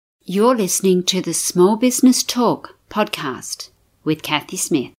You're listening to the Small Business Talk podcast with Kathy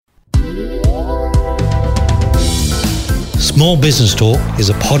Smith. Small Business Talk is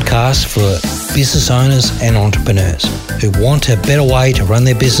a podcast for business owners and entrepreneurs who want a better way to run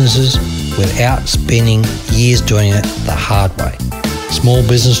their businesses without spending years doing it the hard way. Small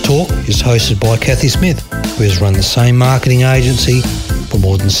Business Talk is hosted by Kathy Smith, who has run the same marketing agency for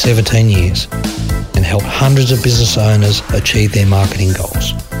more than 17 years and helped hundreds of business owners achieve their marketing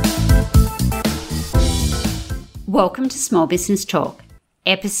goals. Welcome to Small Business Talk,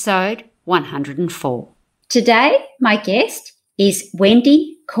 episode 104. Today, my guest is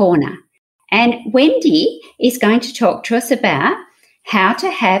Wendy Corner, and Wendy is going to talk to us about how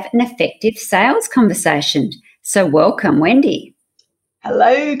to have an effective sales conversation. So welcome, Wendy.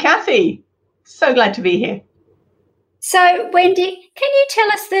 Hello, Kathy. So glad to be here. So, Wendy, can you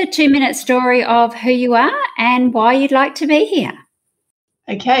tell us the 2-minute story of who you are and why you'd like to be here?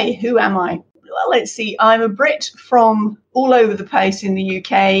 Okay, who am I? Well, let's see. I'm a Brit from all over the place in the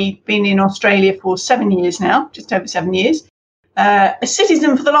UK, been in Australia for 7 years now, just over 7 years. A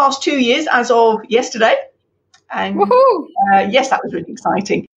citizen for the last 2 years as of yesterday. And yes, that was really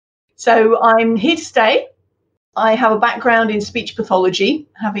exciting. So I'm here to stay. I have a background in speech pathology,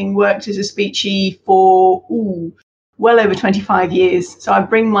 having worked as a speechie for well over 25 years. So I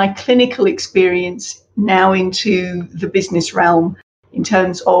bring my clinical experience now into the business realm in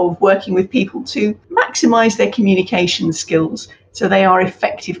terms of working with people to maximize their communication skills so they are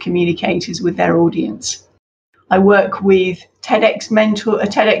effective communicators with their audience. I work with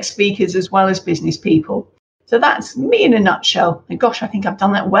TEDx speakers as well as business people. So that's me in a nutshell. And gosh, I think I've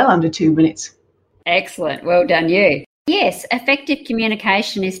done that well under 2 minutes. Excellent. Well done, you. Yes, effective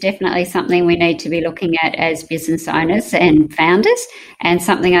communication is definitely something we need to be looking at as business owners and founders, and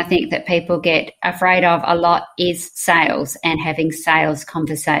something I think that people get afraid of a lot is sales and having sales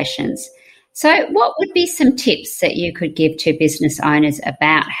conversations. So what would be some tips that you could give to business owners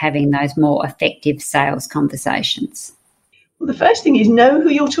about having those more effective sales conversations? Well, the first thing is know who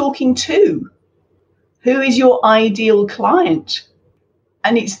you're talking to. Who is your ideal client?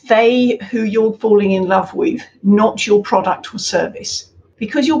 And it's they who you're falling in love with, not your product or service.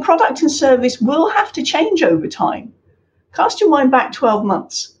 Because your product and service will have to change over time. Cast your mind back 12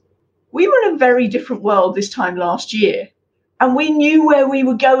 months. We were in a very different world this time last year. And we knew where we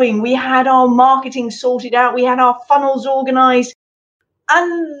were going. We had our marketing sorted out. We had our funnels organized.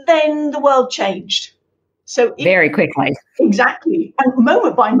 And then the world changed. So very quickly. Exactly. And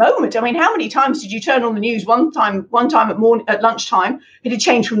moment by moment. I mean, how many times did you turn on the news one time at lunchtime, it had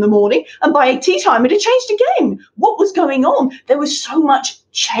changed from the morning, and by tea time it had changed again. What was going on? There was so much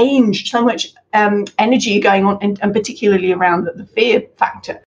change, so much energy going on, and particularly around the fear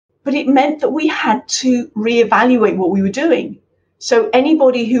factor. But it meant that we had to reevaluate what we were doing. So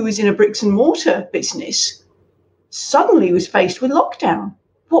anybody who was in a bricks and mortar business suddenly was faced with lockdown.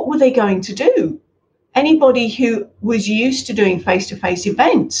 What were they going to do? Anybody who was used to doing face-to-face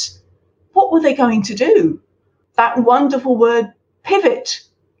events, what were they going to do? That wonderful word pivot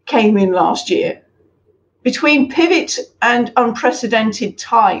came in last year. Between pivot and unprecedented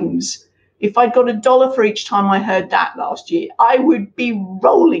times, if I'd got $1 for each time I heard that last year, I would be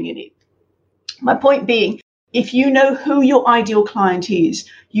rolling in it. My point being, if you know who your ideal client is,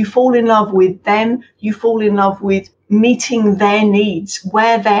 you fall in love with them, you fall in love with meeting their needs,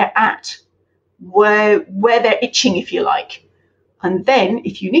 where they're at, where they're itching, if you like. And then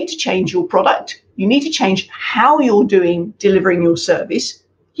if you need to change your product, you need to change how you're delivering your service,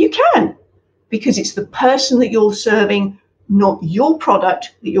 you can, because it's the person that you're serving, not your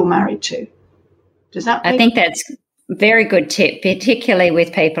product that you're married to. Does that make sense? I think that's a very good tip, particularly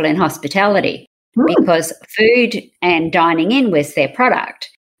with people in hospitality, because food and dining in was their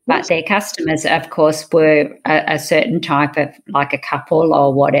product, but their customers, of course, were a certain type of, like a couple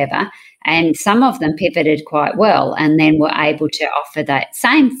or whatever. And some of them pivoted quite well and then were able to offer that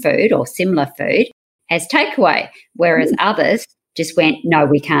same food or similar food as takeaway, whereas others just went, no,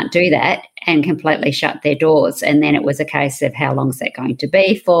 we can't do that, and completely shut their doors. And then it was a case of how long is that going to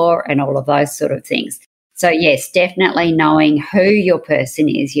be for and all of those sort of things. So, yes, definitely knowing who your person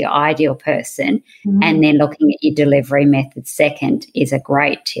is, your ideal person, and then looking at your delivery method second is a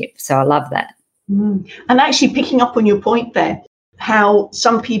great tip. So I love that. And actually picking up on your point there, how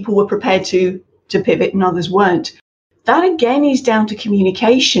some people were prepared to pivot and others weren't. That again is down to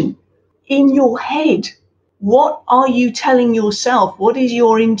communication. In your head, what are you telling yourself? What is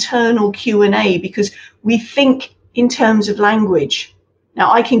your internal Q&A? Because we think in terms of language.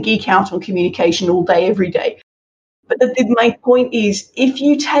 Now, I can geek out on communication all day, every day. But my point is, if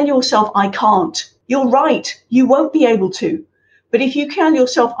you tell yourself, I can't, you're right, you won't be able to. But if you tell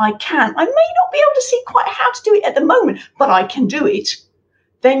yourself, I may not be able to see quite how to do it at the moment, but I can do it,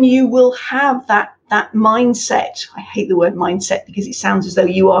 then you will have that mindset. I hate the word mindset because it sounds as though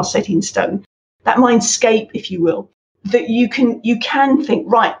you are set in stone. That mindscape, if you will, that you can think,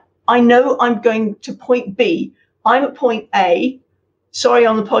 right, I know I'm going to point B. I'm at point A. Sorry,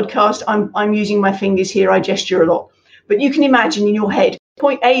 on the podcast, I'm using my fingers here. I gesture a lot. But you can imagine in your head,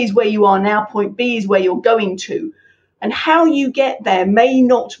 point A is where you are now, point B is where you're going to. And how you get there may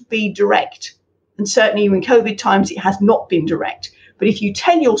not be direct. And certainly in COVID times, it has not been direct. But if you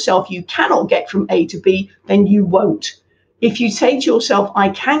tell yourself you cannot get from A to B, then you won't. If you say to yourself, I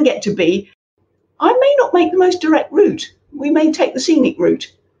can get to B, I may not make the most direct route. We may take the scenic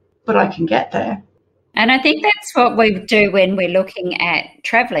route, but I can get there. And I think that's what we do when we're looking at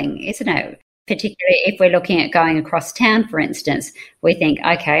travelling, isn't it? Particularly if we're looking at going across town, for instance, we think,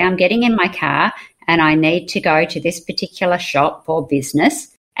 okay, I'm getting in my car and I need to go to this particular shop for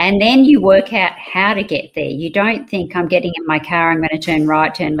business. And then you work out how to get there. You don't think I'm getting in my car, I'm going to turn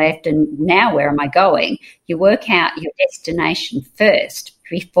right, turn left, and now where am I going? You work out your destination first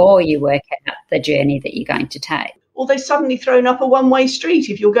before you work out the journey that you're going to take. Or they've suddenly thrown up a one-way street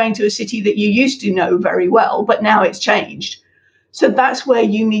if you're going to a city that you used to know very well, but now it's changed. So that's where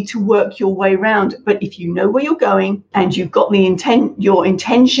you need to work your way around. But if you know where you're going and you've got the intent, your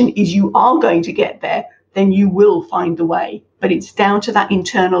intention is you are going to get there, then you will find the way. But it's down to that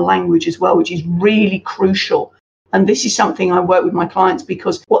internal language as well, which is really crucial. And this is something I work with my clients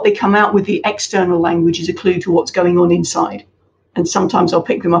because what they come out with, the external language, is a clue to what's going on inside. And sometimes I'll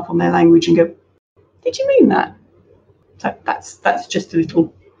pick them up on their language and go, did you mean that? So that's just a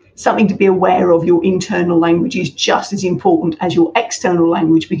little something to be aware of. Your internal language is just as important as your external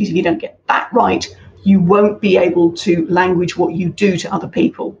language, because if you don't get that right, you won't be able to language what you do to other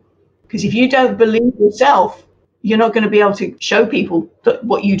people. Because if you don't believe yourself, you're not going to be able to show people that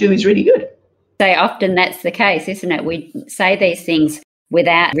what you do is really good. So often that's the case, isn't it? We say these things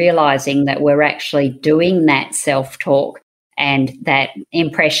without realising that we're actually doing that self-talk and that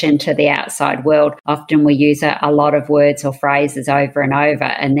impression to the outside world. Often we use a lot of words or phrases over and over.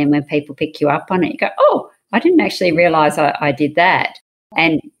 And then when people pick you up on it, you go, oh, I didn't actually realise I did that.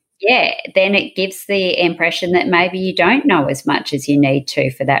 And yeah, then it gives the impression that maybe you don't know as much as you need to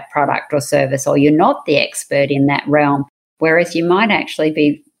for that product or service, or you're not the expert in that realm, whereas you might actually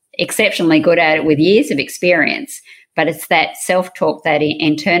be exceptionally good at it with years of experience. But it's that self-talk, that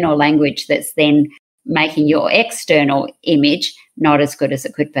internal language that's then making your external image not as good as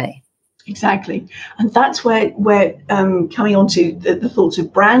it could be. Exactly. And that's where coming on to the thoughts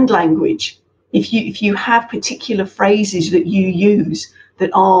of brand language, if you have particular phrases that you use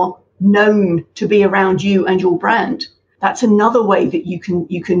that are known to be around you and your brand, that's another way that you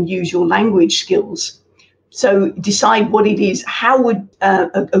can use your language skills. So decide what it is. How would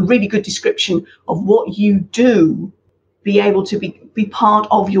a really good description of what you do be able to be part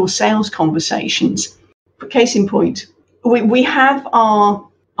of your sales conversations? But case in point, we have our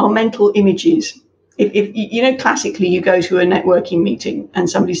mental images. If you know, classically, you go to a networking meeting and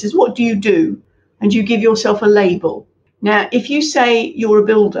somebody says, "What do you do?" and you give yourself a label. Now, if you say you're a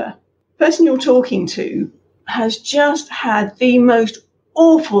builder, the person you're talking to has just had the most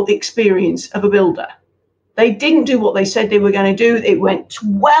awful experience of a builder. They didn't do what they said they were going to do. It went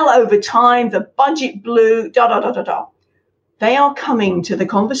well over time. The budget blew, They are coming to the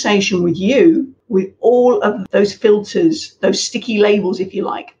conversation with you with all of those filters, those sticky labels, if you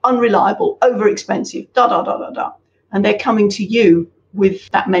like, unreliable, over expensive, And they're coming to you with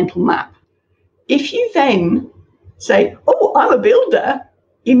that mental map. If you then say, oh, I'm a builder,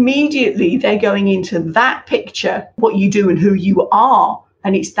 immediately they're going into that picture, what you do and who you are.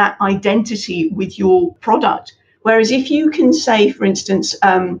 And it's that identity with your product. Whereas if you can say, for instance,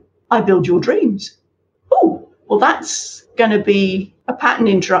 I build your dreams. Oh, well, that's going to be a pattern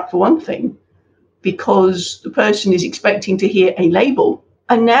interrupt for one thing, because the person is expecting to hear a label.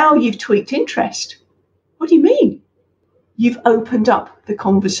 And now you've tweaked interest. What do you mean? You've opened up the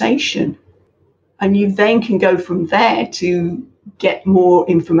conversation. And you then can go from there to get more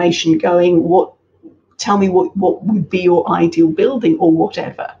information going. Tell me what would be your ideal building or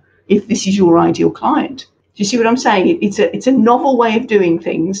whatever, if this is your ideal client. Do you see what I'm saying? It's a novel way of doing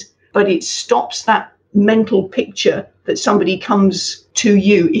things, but it stops that mental picture that somebody comes to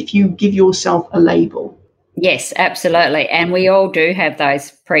you if you give yourself a label. Yes, absolutely. And we all do have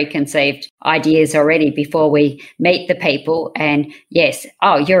those preconceived ideas already before we meet the people. And yes,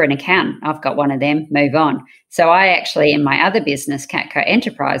 oh, you're an accountant. I've got one of them. Move on. So I actually, in my other business, Catco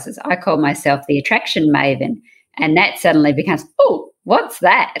Enterprises, I call myself the attraction maven. And that suddenly becomes, oh, what's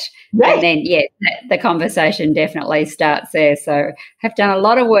that? Yes. And then, the conversation definitely starts there. So I've done a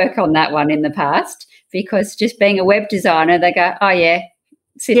lot of work on that one in the past, because just being a web designer, they go, oh, yeah,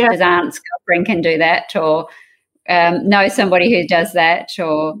 sister's aunt's girlfriend can do that, or know somebody who does that,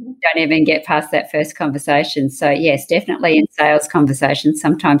 or don't even get past that first conversation. So, yes, definitely in sales conversations,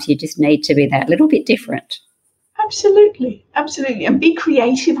 sometimes you just need to be that little bit different. Absolutely. And be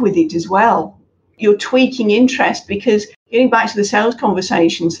creative with it as well. You're tweaking interest, because getting back to the sales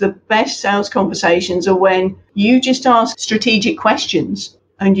conversations, the best sales conversations are when you just ask strategic questions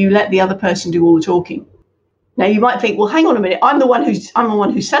and you let the other person do all the talking. Now, you might think, well, hang on a minute, I'm the one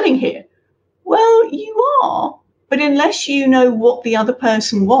who's selling here. Well, you are, but unless you know what the other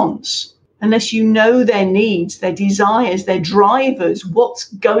person wants, unless you know their needs, their desires, their drivers, what's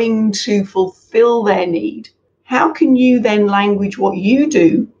going to fulfill their need, how can you then language what you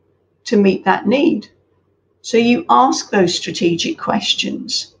do to meet that need? So you ask those strategic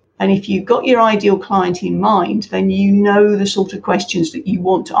questions. And if you've got your ideal client in mind, then you know the sort of questions that you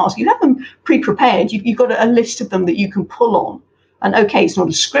want to ask. You have them pre-prepared. You've got a list of them that you can pull on. And okay, it's not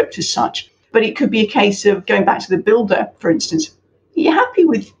a script as such, but it could be a case of going back to the builder, for instance. Are you happy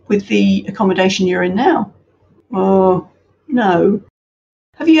with the accommodation you're in now? Oh, no.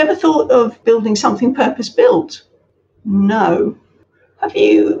 Have you ever thought of building something purpose-built? No. Have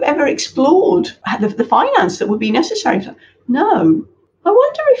you ever explored the finance that would be necessary? No. I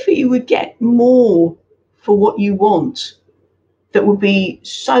wonder if you would get more for what you want that would be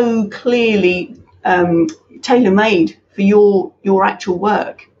so clearly tailor-made for your actual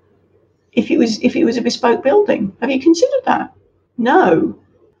work. If it was a bespoke building, have you considered that? No.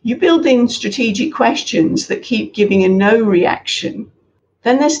 You build in strategic questions that keep giving a no reaction.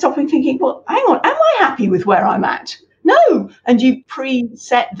 Then they're stopping thinking, well, hang on, am I happy with where I'm at? No. And you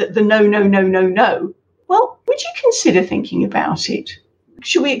preset that the no. Well, would you consider thinking about it?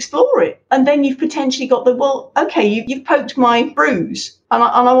 Should we explore it? And then you've potentially got you've poked my bruise and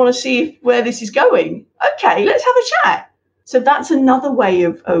I want to see where this is going. Okay, let's have a chat. So that's another way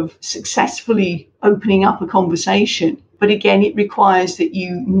of successfully opening up a conversation. But again, it requires that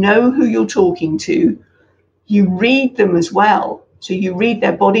you know who you're talking to. You read them as well. So you read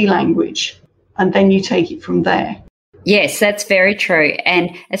their body language and then you take it from there. Yes, that's very true.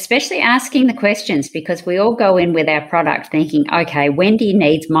 And especially asking the questions, because we all go in with our product thinking, okay, Wendy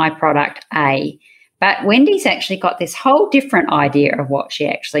needs my product A. But Wendy's actually got this whole different idea of what she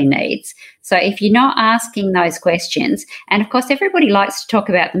actually needs. So if you're not asking those questions, and of course, everybody likes to talk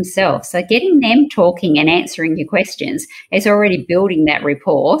about themselves. So getting them talking and answering your questions is already building that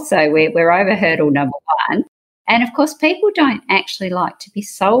rapport. So we're over hurdle number one. And of course, people don't actually like to be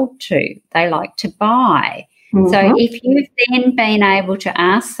sold to. They like to buy. Mm-hmm. So if you've then been able to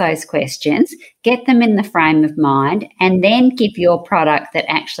ask those questions, get them in the frame of mind, and then give your product that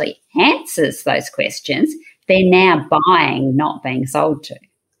actually answers those questions, they're now buying, not being sold to.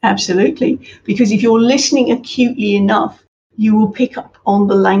 Absolutely. Because if you're listening acutely enough, you will pick up on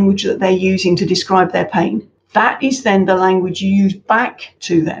the language that they're using to describe their pain. That is then the language you use back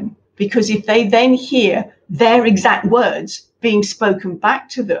to them. Because if they then hear their exact words being spoken back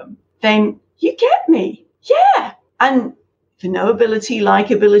to them, then you get me. Yeah. And the knowability,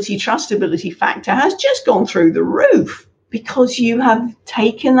 likability, trustability factor has just gone through the roof because you have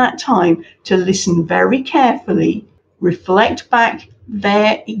taken that time to listen very carefully, reflect back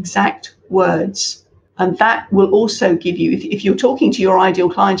their exact words. And that will also give you, if you're talking to your ideal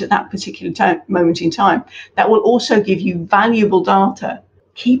client at that particular moment in time, that will also give you valuable data.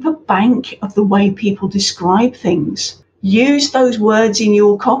 Keep a bank of the way people describe things. Use those words in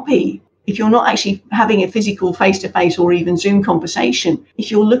your copy. If you're not actually having a physical face-to-face or even Zoom conversation,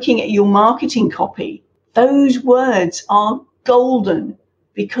 if you're looking at your marketing copy, those words are golden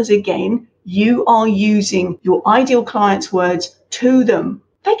because, again, you are using your ideal client's words to them.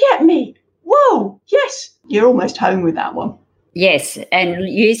 They get me. Whoa, yes, you're almost home with that one. Yes, and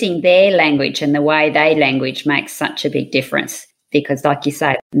using their language and the way they language makes such a big difference. Because like you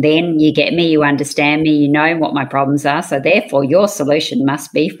say, then you get me, you understand me, you know what my problems are. So therefore, your solution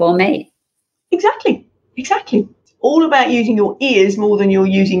must be for me. Exactly. All about using your ears more than you're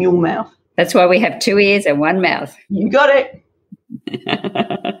using your mouth. That's why we have 2 ears and 1 mouth. You got it.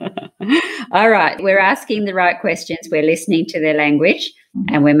 All right. We're asking the right questions. We're listening to their language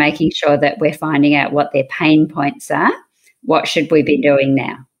and we're making sure that we're finding out what their pain points are. What should we be doing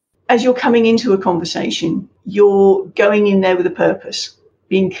now? As you're coming into a conversation, you're going in there with a purpose,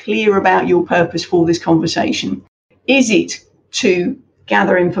 being clear about your purpose for this conversation. Is it to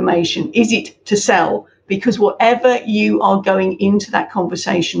gather information? Is it to sell? Because whatever you are going into that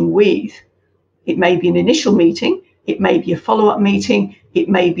conversation with, it may be an initial meeting, It may be a follow-up meeting. It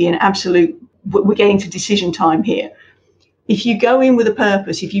may be an absolute, we're getting to decision time here. If you go in with a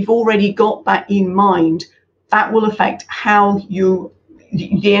purpose, if you've already got that in mind, that will affect how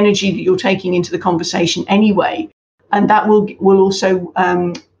the energy that you're taking into the conversation anyway. And that will also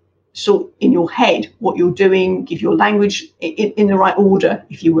sort in your head what you're doing, give your language in the right order,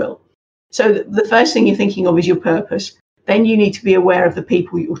 if you will. So the first thing you're thinking of is your purpose. Then you need to be aware of the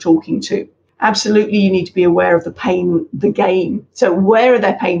people you're talking to. Absolutely, you need to be aware of the game. So where are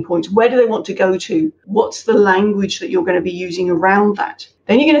their pain points? Where do they want to go to? What's the language that you're going to be using around that?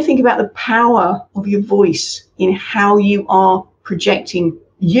 Then you're going to think about the power of your voice in how you are projecting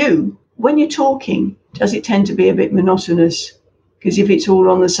you. When you're talking, does it tend to be a bit monotonous? Because if it's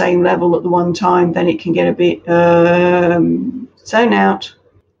all on the same level at the one time, then it can get a bit zone out.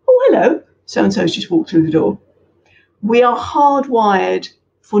 Oh, hello. So-and-so's just walked through the door. We are hardwired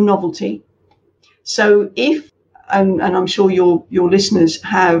for novelty. So if, and I'm sure your listeners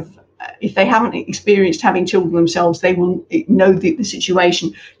have, if they haven't experienced having children themselves, they will know the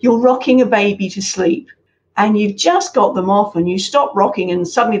situation. You're rocking a baby to sleep and you've just got them off and you stop rocking and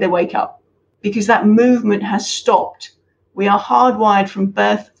suddenly they wake up because that movement has stopped. We are hardwired from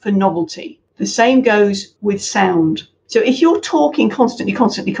birth for novelty. The same goes with sound. So if you're talking constantly,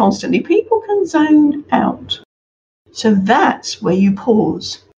 people can zone out. So that's where you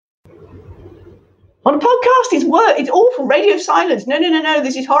pause. On a podcast, it's awful. Radio silence. No,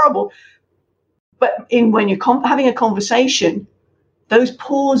 this is horrible. But when you're having a conversation, those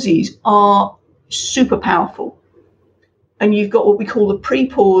pauses are super powerful. And you've got what we call the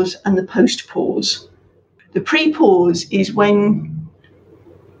pre-pause and the post-pause. The pre-pause is when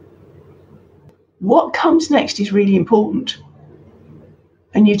what comes next is really important.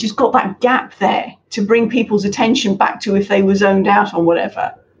 And you've just got that gap there to bring people's attention back to if they were zoned out on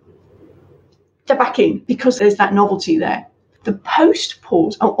whatever. They're back in because there's that novelty there. The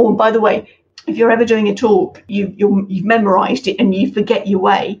post-pause, and by the way, if you're ever doing a talk, you've memorized it and you forget your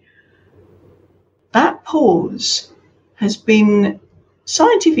way, that pause has been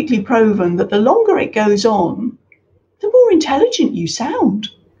scientifically proven that the longer it goes on, the more intelligent you sound.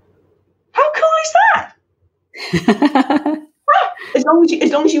 How cool is that? As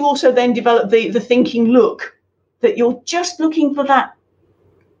long as you also then develop the thinking look, that you're just looking for that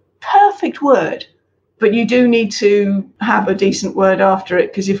perfect word, but you do need to have a decent word after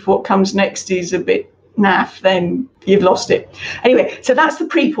it, because if what comes next is a bit naff, then you've lost it. Anyway, so that's the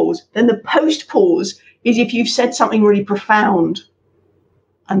pre-pause. Then the post-pause is if you've said something really profound.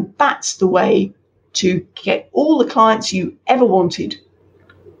 And that's the way to get all the clients you ever wanted.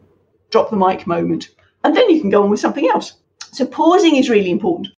 Drop the mic moment. And then you can go on with something else. So pausing is really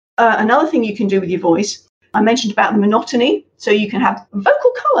important. Another thing you can do with your voice, I mentioned about the monotony. So you can have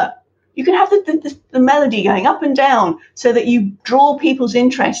vocal colour. You can have the melody going up and down so that you draw people's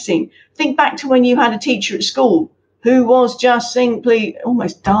interest in. Think back to when you had a teacher at school who was just simply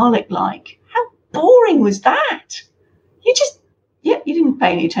almost Dalek-like. How boring was that? You didn't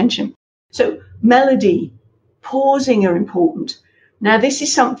pay any attention. So melody, pausing are important. Now, this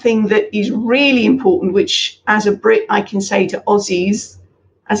is something that is really important, which as a Brit, I can say to Aussies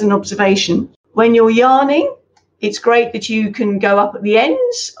as an observation. When you're yarning, it's great that you can go up at the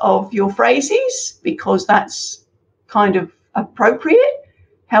ends of your phrases because that's kind of appropriate.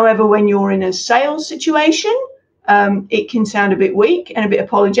 However, when you're in a sales situation, it can sound a bit weak and a bit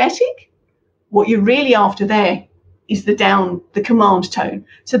apologetic. What you're really after there is the command tone.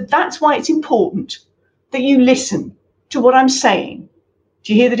 So that's why it's important that you listen to what I'm saying.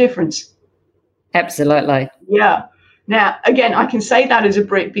 Do you hear the difference? Absolutely. Yeah. Now, again, I can say that as a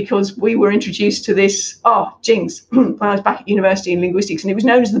Brit because we were introduced to this, when I was back at university in linguistics, and it was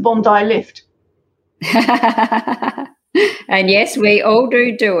known as the Bondi lift. And yes, we all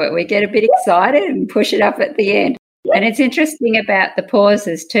do it. We get a bit excited and push it up at the end. Yeah. And it's interesting about the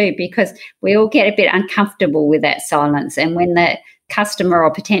pauses too, because we all get a bit uncomfortable with that silence. And when the customer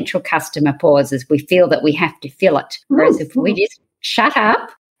or potential customer pauses, we feel that we have to fill it. Whereas if we just shut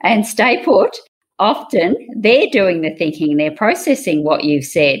up and stay put, often they're doing the thinking, they're processing what you've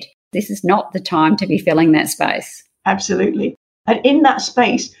said. This is not the time to be filling that space. Absolutely. And in that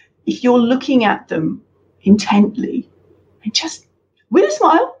space, if you're looking at them intently and just with a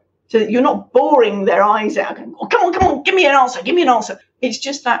smile, so that you're not boring their eyes out, going, oh, come on, give me an answer. It's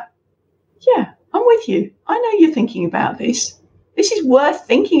just that, yeah, I'm with you. I know you're thinking about this. This is worth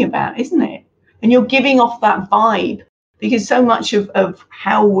thinking about, isn't it? And you're giving off that vibe, because so much of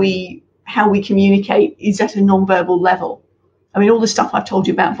how we communicate is at a nonverbal level. I mean, all the stuff I've told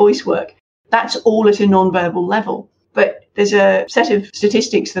you about voice work, that's all at a nonverbal level. But there's a set of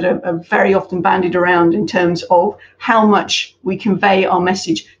statistics that are very often bandied around in terms of how much we convey our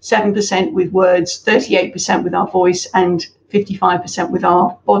message. 7% with words, 38% with our voice, and 55% with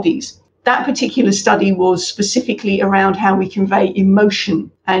our bodies. That particular study was specifically around how we convey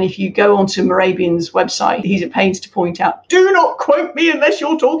emotion. And if you go onto Mehrabian's website, he's at pains to point out, do not quote me unless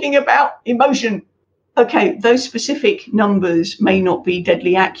you're talking about emotion. Okay, those specific numbers may not be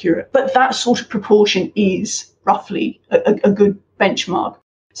deadly accurate, but that sort of proportion is roughly a good benchmark.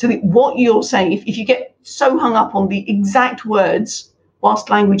 So that what you're saying, if you get so hung up on the exact words, whilst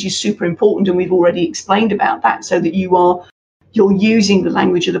language is super important, and we've already explained about that, so that you're using the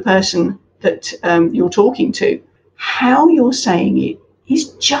language of the person that you're talking to, how you're saying it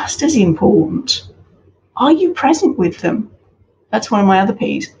is just as important. Are you present with them? That's one of my other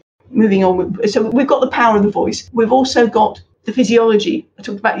P's. Moving on. So we've got the power of the voice. We've also got the physiology. I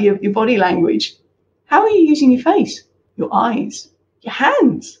talked about your body language. How are you using your face, your eyes, your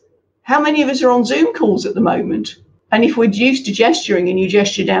hands? How many of us are on Zoom calls at the moment? And if we're used to gesturing and you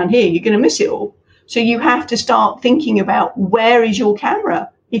gesture down here, you're going to miss it all. So you have to start thinking about, where is your camera?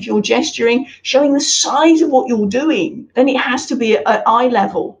 If you're gesturing, showing the size of what you're doing, then it has to be at eye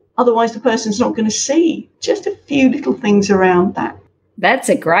level. Otherwise, the person's not going to see. Just a few little things around that. That's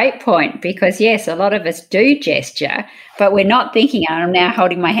a great point, because, yes, a lot of us do gesture, but we're not thinking, I'm now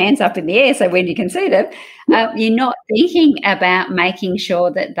holding my hands up in the air so when you can see them, you're not thinking about making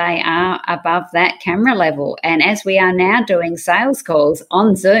sure that they are above that camera level. And as we are now doing sales calls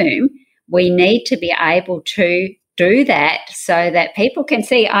on Zoom, we need to be able to do that so that people can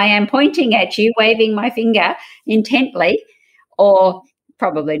see I am pointing at you, waving my finger intently, or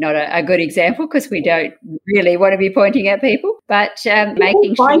probably not a good example because we don't really want to be pointing at people, but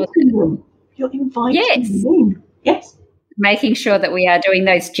making sure that you're inviting them. Yes. Making sure that we are doing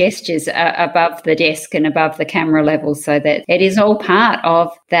those gestures above the desk and above the camera level, so that it is all part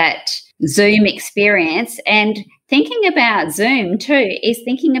of that Zoom experience. And thinking about Zoom too is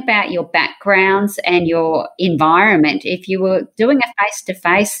thinking about your backgrounds and your environment. If you were doing a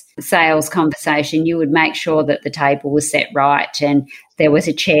face-to-face sales conversation, you would make sure that the table was set right and there was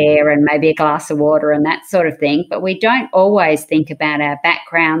a chair and maybe a glass of water and that sort of thing. But we don't always think about our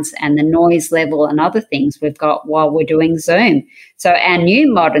backgrounds and the noise level and other things we've got while we're doing Zoom. So our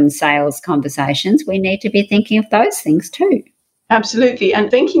new modern sales conversations, we need to be thinking of those things too. Absolutely.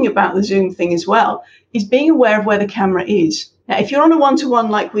 And thinking about the Zoom thing as well is being aware of where the camera is. Now, if you're on a one-to-one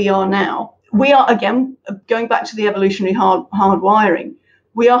like we are now, we are, again, going back to the evolutionary hardwiring,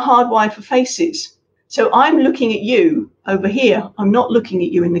 we are hardwired for faces. So I'm looking at you over here. I'm not looking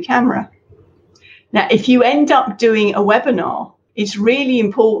at you in the camera. Now, if you end up doing a webinar, it's really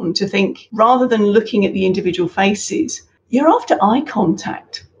important to think, rather than looking at the individual faces, you're after eye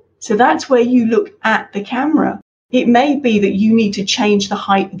contact. So that's where you look at the camera. It may be that you need to change the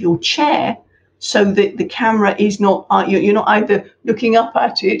height of your chair so that the camera is not, you're not either looking up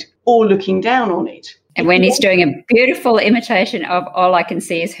at it or looking down on it. And when he's doing a beautiful imitation of all I can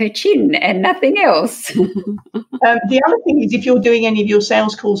see is her chin and nothing else. The other thing is, if you're doing any of your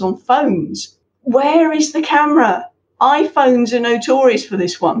sales calls on phones, where is the camera? iPhones are notorious for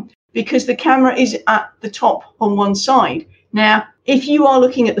this one because the camera is at the top on one side. Now, if you are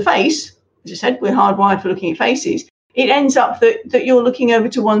looking at the face, as I said, we're hardwired for looking at faces, it ends up that you're looking over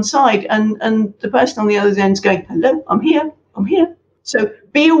to one side and the person on the other end is going, hello, I'm here. So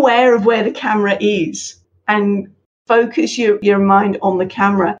be aware of where the camera is and focus your mind on the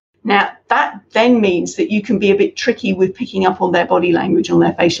camera. Now, that then means that you can be a bit tricky with picking up on their body language, on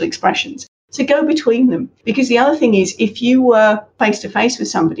their facial expressions. So go between them. Because the other thing is, if you were face-to-face with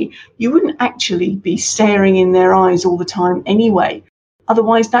somebody, you wouldn't actually be staring in their eyes all the time anyway.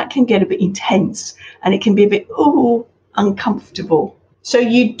 Otherwise, that can get a bit intense and it can be a bit, uncomfortable. So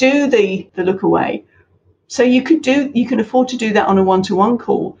you do the look away. So you can afford to do that on a one-to-one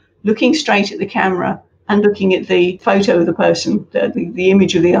call, looking straight at the camera and looking at the photo of the person, the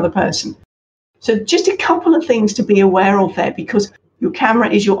image of the other person. So just a couple of things to be aware of there, because your camera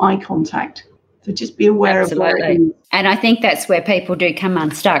is your eye contact. So just be aware of where it is. And I think that's where people do come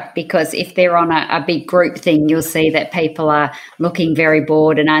unstuck, because if they're on a big group thing, you'll see that people are looking very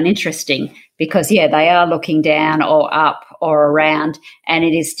bored and uninteresting because, they are looking down or up or around, and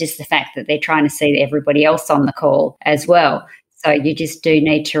it is just the fact that they're trying to see everybody else on the call as well. So you just do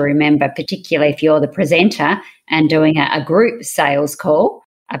need to remember, particularly if you're the presenter and doing a group sales call,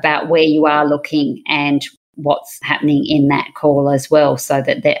 about where you are looking and what's happening in that call as well, so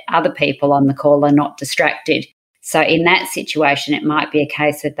that the other people on the call are not distracted. So in that situation, it might be a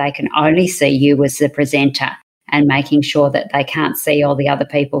case that they can only see you as the presenter and making sure that they can't see all the other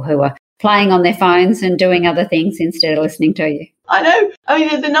people who are playing on their phones and doing other things instead of listening to you. I know. I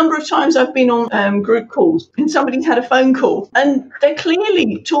mean, the number of times I've been on group calls and somebody's had a phone call and they're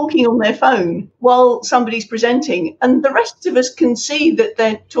clearly talking on their phone while somebody's presenting, and the rest of us can see that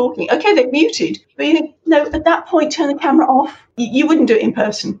they're talking. Okay, they're muted, but you think, no, at that point, turn the camera off. You wouldn't do it in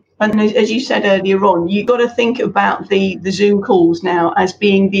person. And as you said earlier on, you've got to think about the Zoom calls now as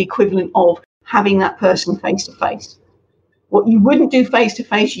being the equivalent of having that person face-to-face. What you wouldn't do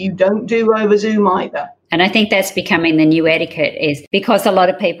face-to-face, you don't do over Zoom either. And I think that's becoming the new etiquette, is because a lot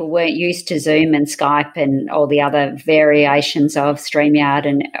of people weren't used to Zoom and Skype and all the other variations of StreamYard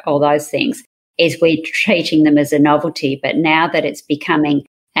and all those things, is we're treating them as a novelty. But now that it's becoming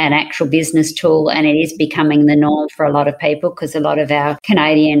an actual business tool and it is becoming the norm for a lot of people, because a lot of our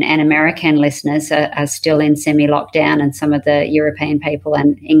Canadian and American listeners are still in semi-lockdown, and some of the European people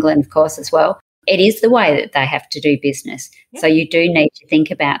and England, of course, as well, it is the way that they have to do business. Yep. So you do need to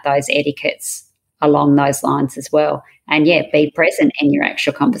think about those etiquettes along those lines as well. And, be present in your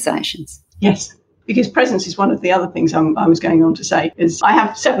actual conversations. Yes, because presence is one of the other things I was going on to say, is I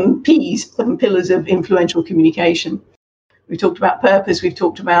have 7 Ps, 7 pillars of influential communication. We've talked about purpose, we've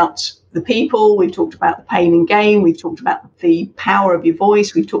talked about the people, we've talked about the pain and gain, we've talked about the power of your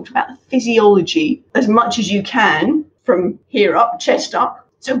voice, we've talked about the physiology as much as you can from here up, chest up.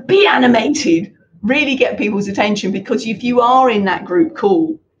 So be animated, really get people's attention, because if you are in that group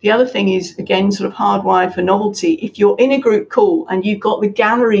call, the other thing is, again, sort of hardwired for novelty. If you're in a group call and you've got the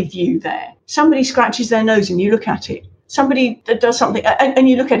gallery view there, somebody scratches their nose and you look at it. Somebody that does something and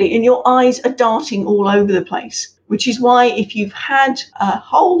you look at it and your eyes are darting all over the place, which is why if you've had a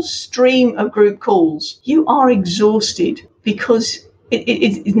whole stream of group calls, you are exhausted, because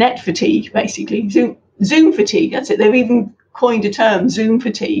it's net fatigue, basically. Zoom fatigue, that's it. They've even coined a term, Zoom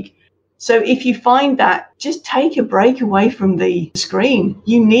fatigue. So if you find that, just take a break away from the screen.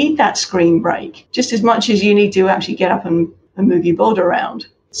 You need that screen break just as much as you need to actually get up and move your body around.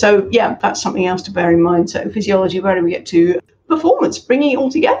 So, that's something else to bear in mind. So physiology, where do we get to? Performance, bringing it all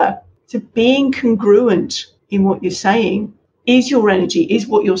together. So being congruent in what you're saying. Is your energy, is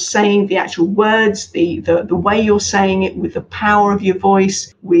what you're saying, the actual words, the way you're saying it, with the power of your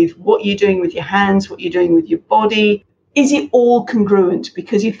voice, with what you're doing with your hands, what you're doing with your body. Is it all congruent?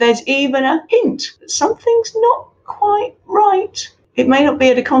 Because if there's even a hint that something's not quite right, it may not be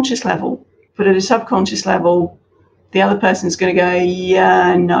at a conscious level, but at a subconscious level, the other person's going to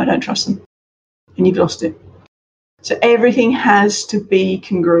go, no, I don't trust them. And you've lost it. So everything has to be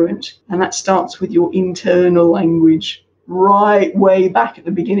congruent. And that starts with your internal language, right way back at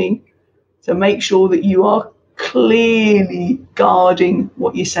the beginning. So make sure that you are clearly guarding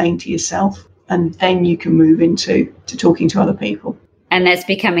what you're saying to yourself. And then you can move into talking to other people. And that's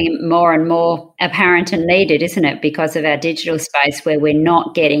becoming more and more apparent and needed, isn't it? Because of our digital space, where we're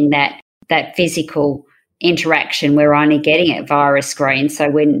not getting that physical interaction. We're only getting it via a screen. So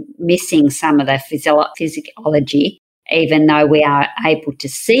we're missing some of the physiology, even though we are able to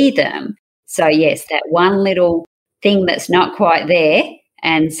see them. So, yes, that one little thing that's not quite there,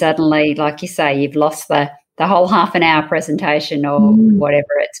 and suddenly, like you say, you've lost the whole half an hour presentation or whatever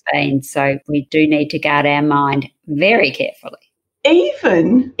it's been. So we do need to guard our mind very carefully.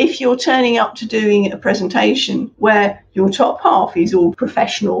 Even if you're turning up to doing a presentation where your top half is all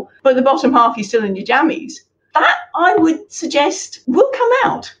professional, but the bottom half is still in your jammies, that I would suggest will come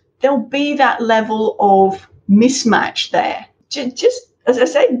out. There'll be that level of mismatch there. Just as I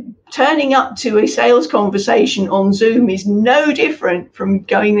said, turning up to a sales conversation on Zoom is no different from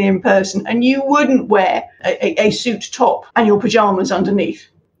going there in person, and you wouldn't wear a suit top and your pajamas underneath.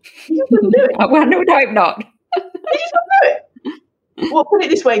 You wouldn't do it. I would hope not. You just wouldn't do it. Well, put it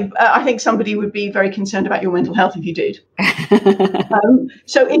this way, I think somebody would be very concerned about your mental health if you did.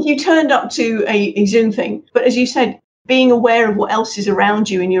 So if you turned up to a Zoom thing, but as you said, being aware of what else is around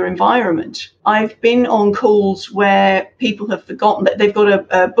you in your environment. I've been on calls where people have forgotten that they've got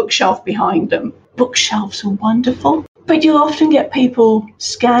a bookshelf behind them. Bookshelves are wonderful, but you'll often get people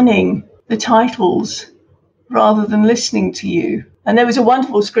scanning the titles rather than listening to you. And there was a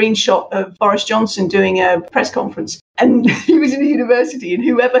wonderful screenshot of Boris Johnson doing a press conference, and he was in a university, and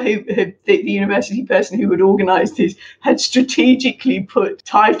the university person who had organised this had strategically put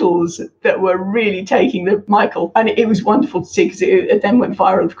titles that were really taking the Michael. And it was wonderful to see, because it then went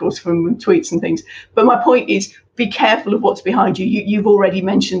viral, of course, from tweets and things. But my point is, be careful of what's behind you. You've already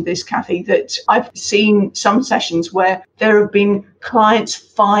mentioned this, Kathy, that I've seen some sessions where there have been clients'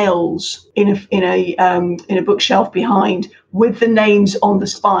 files in a bookshelf behind with the names on the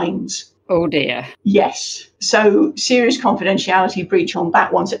spines. Oh dear. Yes. So serious confidentiality breach on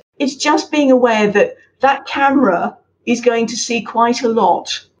that one. So it's just being aware that camera is going to see quite a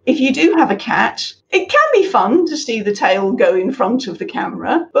lot If you do have a cat, it can be fun to see the tail go in front of the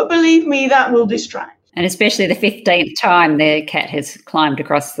camera, but believe me, that will distract. And especially the 15th time the cat has climbed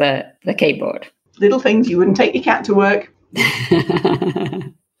across the keyboard. Little things, you wouldn't take your cat to work.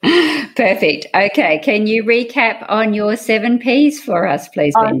 Perfect. Okay, can you recap on your 7 Ps for us,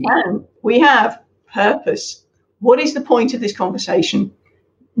 please, Wendy? I can. We have purpose. What is the point of this conversation?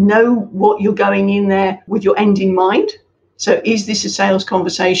 Know what you're going in there with your end in mind. So is this a sales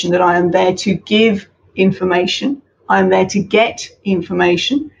conversation that I am there to give information? I am there to get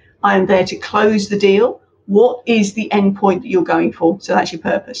information. I am there to close the deal. What is the end point that you're going for? So that's your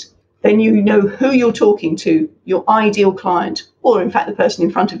purpose. Then you know who you're talking to, your ideal client, or in fact, the person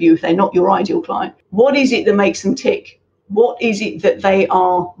in front of you if they're not your ideal client. What is it that makes them tick? What is it that they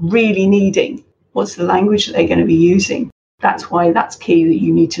are really needing? What's the language that they're going to be using? That's why that's key, that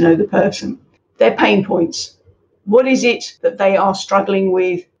you need to know the person. Their pain points. What is it that they are struggling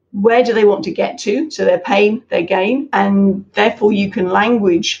with? Where do they want to get to? So their pain, their gain, and therefore you can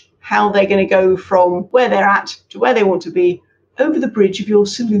language how they're going to go from where they're at to where they want to be over the bridge of your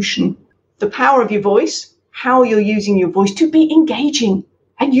solution. The power of your voice, how you're using your voice to be engaging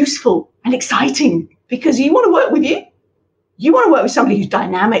and useful and exciting, because you want to work with you. You want to work with somebody who's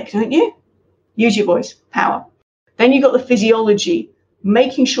dynamic, don't you? Use your voice, power. Then you've got the physiology,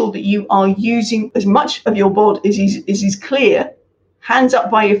 making sure that you are using as much of your body as is clear, hands up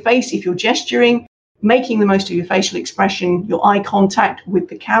by your face if you're gesturing, making the most of your facial expression, your eye contact with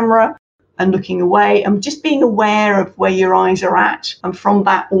the camera and looking away, and just being aware of where your eyes are at. And from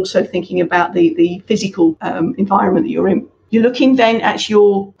that, also thinking about the physical environment that you're in. You're looking then at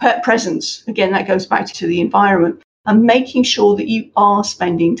your presence. Again, that goes back to the environment, and making sure that you are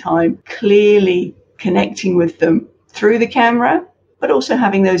spending time clearly connecting with them through the camera, but also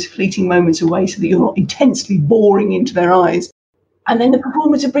having those fleeting moments away so that you're not intensely boring into their eyes. And then the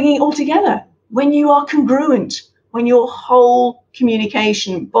performance of bringing it all together. When you are congruent, when your whole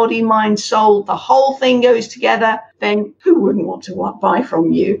communication, body, mind, soul, the whole thing goes together, then who wouldn't want to buy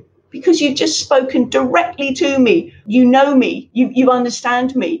from you? Because you've just spoken directly to me. You know me. You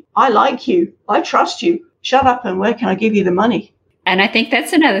understand me. I like you. I trust you. Shut up and where can I give you the money? And I think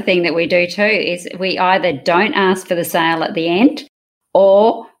that's another thing that we do too, is we either don't ask for the sale at the end,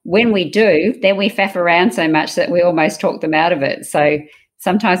 or when we do, then we faff around so much that we almost talk them out of it. So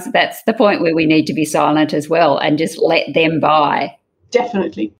sometimes that's the point where we need to be silent as well and just let them buy.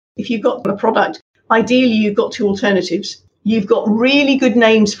 Definitely. If you've got a product, ideally you've got 2 alternatives. You've got really good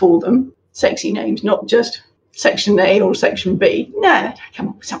names for them, sexy names, not just section A or section B. No, come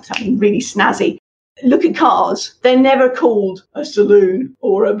on, something really snazzy. Look at cars. They're never called a saloon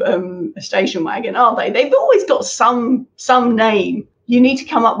or a station wagon, are they? They've always got some name. You need to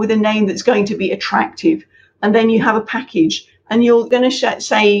come up with a name that's going to be attractive. And then you have a package and you're going to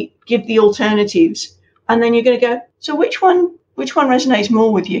say, give the alternatives. And then you're going to go, so which one resonates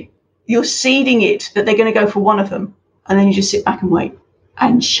more with you? You're seeding it that they're going to go for one of them. And then you just sit back and wait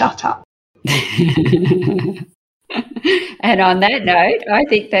and shut up. And on that note, I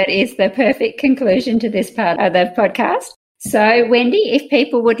think that is the perfect conclusion to this part of the podcast. So, Wendy, if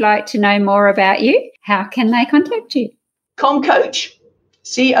people would like to know more about you, how can they contact you? CommCoach,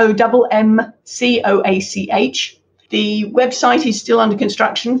 CommCoach. The website is still under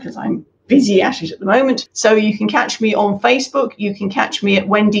construction because I'm busy at it at the moment. So you can catch me on Facebook. You can catch me at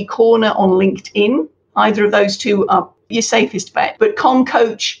Wendy Corner on LinkedIn. Either of those two are your safest bet. But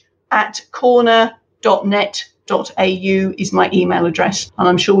commcoach@corner.net.au is my email address. And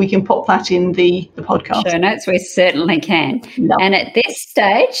I'm sure we can pop that in the podcast. Show notes, we certainly can. Lovely. And at this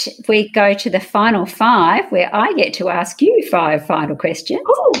stage, we go to the final 5, where I get to ask you 5 final questions.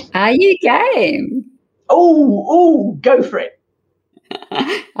 Ooh. Are you game? Oh, go for it.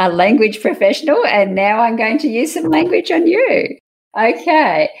 A language professional, and now I'm going to use some language on you.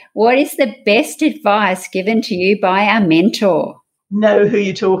 Okay. What is the best advice given to you by a mentor? Know who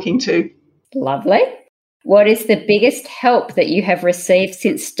you're talking to. Lovely. What is the biggest help that you have received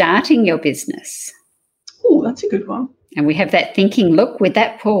since starting your business? Oh, that's a good one. And we have that thinking look with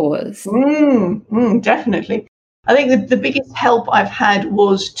that pause. Definitely. I think the biggest help I've had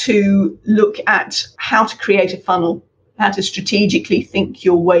was to look at how to create a funnel, how to strategically think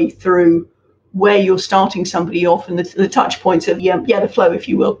your way through where you're starting somebody off and the touch points of, the flow, if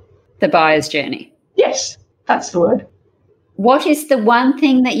you will. The buyer's journey. Yes, that's the word. What is the one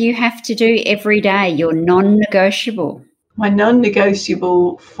thing that you have to do every day, your non-negotiable? My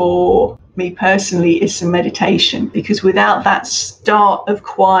non-negotiable for me personally is some meditation, because without that start of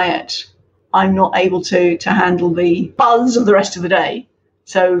quiet, I'm not able to handle the buzz of the rest of the day.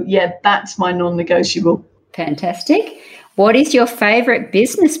 So, yeah, that's my non-negotiable. Fantastic. What is your favourite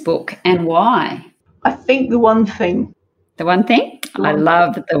business book and why? I think The One Thing. The One Thing? I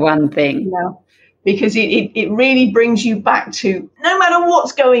love The One Thing. Yeah, because it really brings you back to, no matter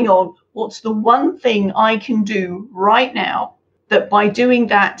what's going on, what's the one thing I can do right now that by doing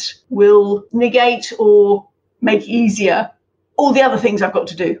that will negate or make easier all the other things I've got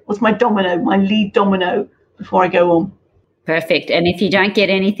to do? What's my lead domino before I go on? Perfect. And if you don't get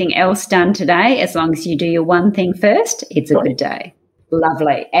anything else done today, as long as you do your one thing first, it's a good day.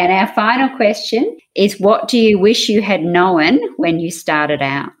 Lovely. And our final question is, what do you wish you had known when you started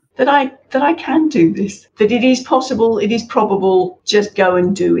out? That I can do this, that it is possible, it is probable, just go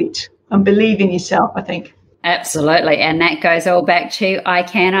and do it and believe in yourself, I think. Absolutely. And that goes all back to I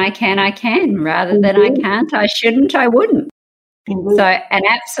can, rather than I can't, I shouldn't, I wouldn't. Indeed. So an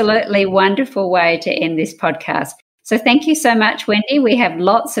absolutely wonderful way to end this podcast. So thank you so much, Wendy. We have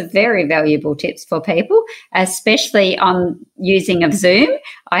lots of very valuable tips for people, especially on using of Zoom.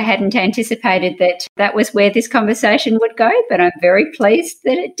 I hadn't anticipated that was where this conversation would go, but I'm very pleased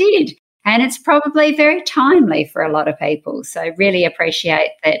that it did. And it's probably very timely for a lot of people. So really appreciate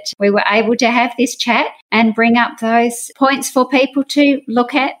that we were able to have this chat and bring up those points for people to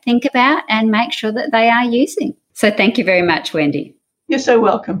look at, think about, and make sure that they are using. So thank you very much, Wendy. You're so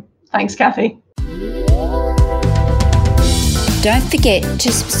welcome. Thanks, Kathy. Don't forget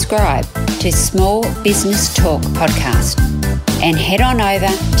to subscribe to Small Business Talk podcast and head on over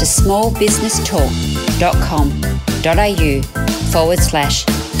to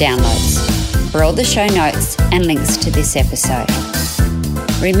smallbusinesstalk.com.au/downloads for all the show notes and links to this episode.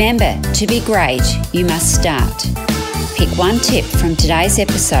 Remember, to be great, you must start. Pick one tip from today's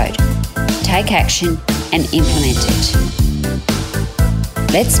episode, take action and implement it.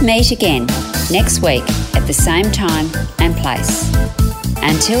 Let's meet again next week at the same time and place.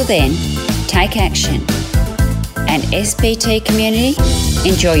 Until then, take action. And SBT community,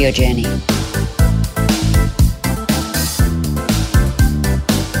 enjoy your journey.